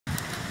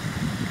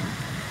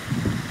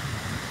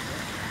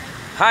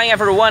Hi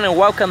everyone and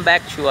welcome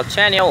back to our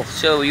channel.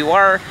 So you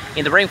are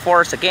in the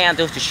rainforest again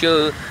just to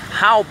show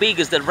how big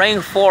is the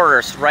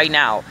rainforest right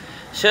now.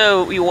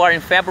 So you are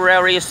in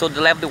February, so the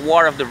level of the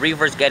water of the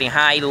river is getting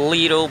high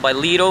little by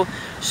little.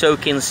 So you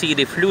can see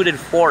the flooded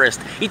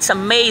forest. It's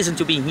amazing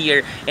to be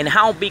here and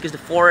how big is the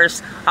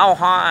forest, how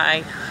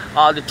high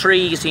are the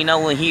trees, you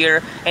know, in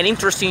here. And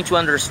interesting to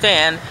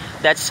understand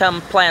that some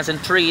plants and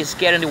trees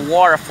get in the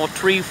water for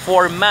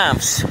 3-4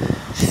 months.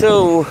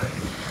 So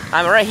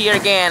I'm right here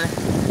again,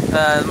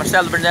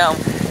 Marcelo Bernal,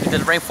 in the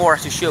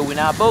rainforest to show in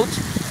our boat,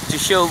 to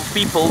show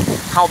people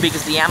how big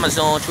is the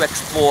Amazon, to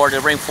explore the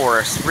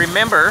rainforest.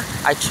 Remember,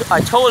 I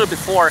told you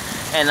before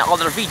in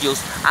other videos,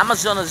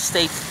 Amazon is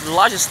the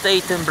largest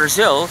state in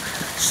Brazil.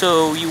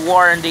 So you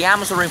are in the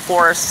Amazon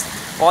rainforest,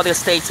 all the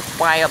states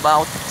occupy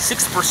about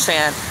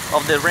 6%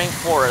 of the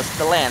rainforest,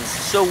 the lands.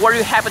 So what do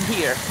you have in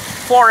here?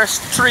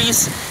 Forest,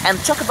 trees, and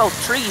talk about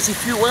trees.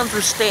 If you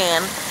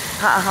understand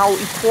how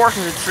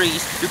important the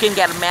trees, you can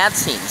get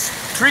medicines,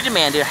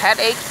 treatment, a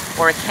headache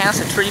or a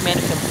cancer treatment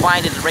you can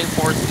find in the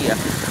rainforest here.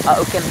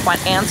 You can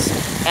find ants,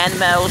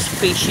 animals,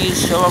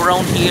 fishes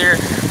around here,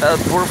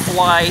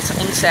 butterflies,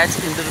 insects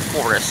in the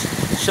forest.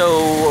 So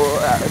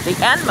the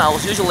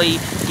animals usually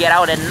get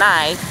out at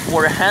night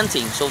for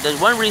hunting. So there's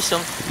one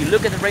reason you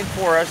look at the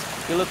rainforest,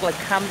 you look like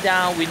calm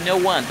down with no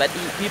one, but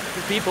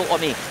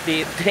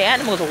the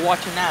animals are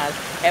watching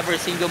us every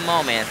single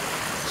moment.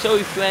 So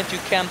if you want to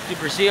come to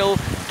Brazil,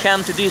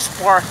 come to this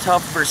part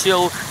of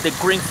Brazil, the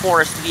green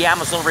forest, the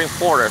Amazon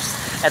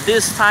rainforest. At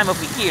this time of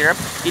the year,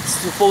 it's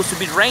supposed to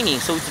be raining,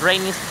 so it's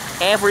raining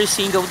every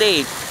single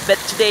day. But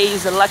today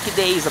is a lucky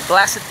day, it's a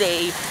blessed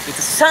day, it's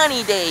a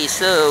sunny day.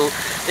 So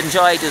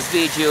enjoy this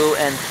video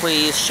and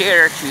please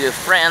share to your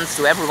friends,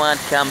 to everyone.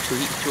 Come to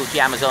the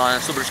Amazon,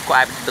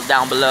 subscribe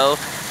down below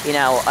in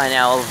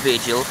our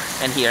video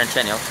and here on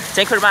channel.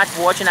 Thank you very much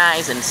for watching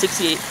us and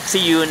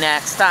see you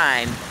next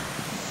time.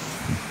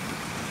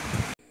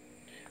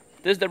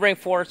 This is the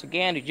rainforest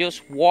again. You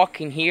just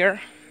walk in here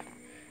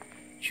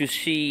to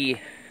see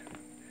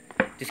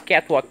this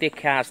catwalk they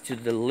cast to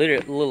the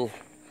little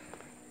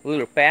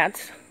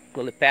pads,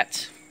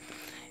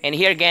 and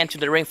here again to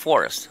the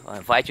rainforest. I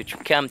invite you to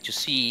come to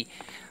see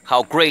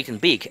how great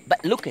and big.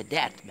 But look at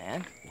that,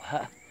 man!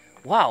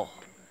 Wow,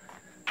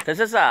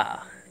 this is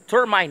a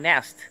termite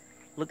nest.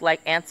 Look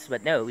like ants,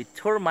 but no, it's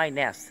termite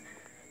nest.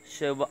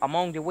 So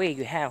along the way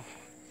you have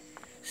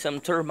some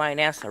termite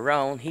nests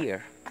around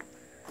here.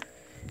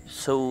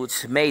 So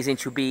it's amazing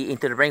to be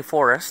into the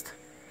rainforest,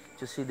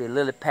 to see the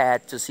lily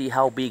pad, to see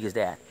how big is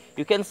that.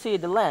 You can see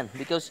the land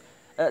because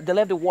the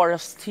level of water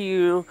is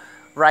still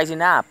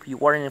rising up. You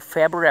are in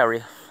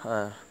February,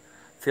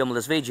 film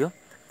this video,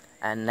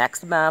 and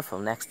next month or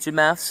next 2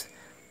 months,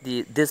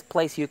 this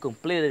place here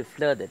completely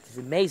flooded. It's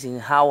amazing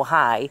how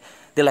high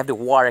the level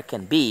of water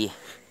can be.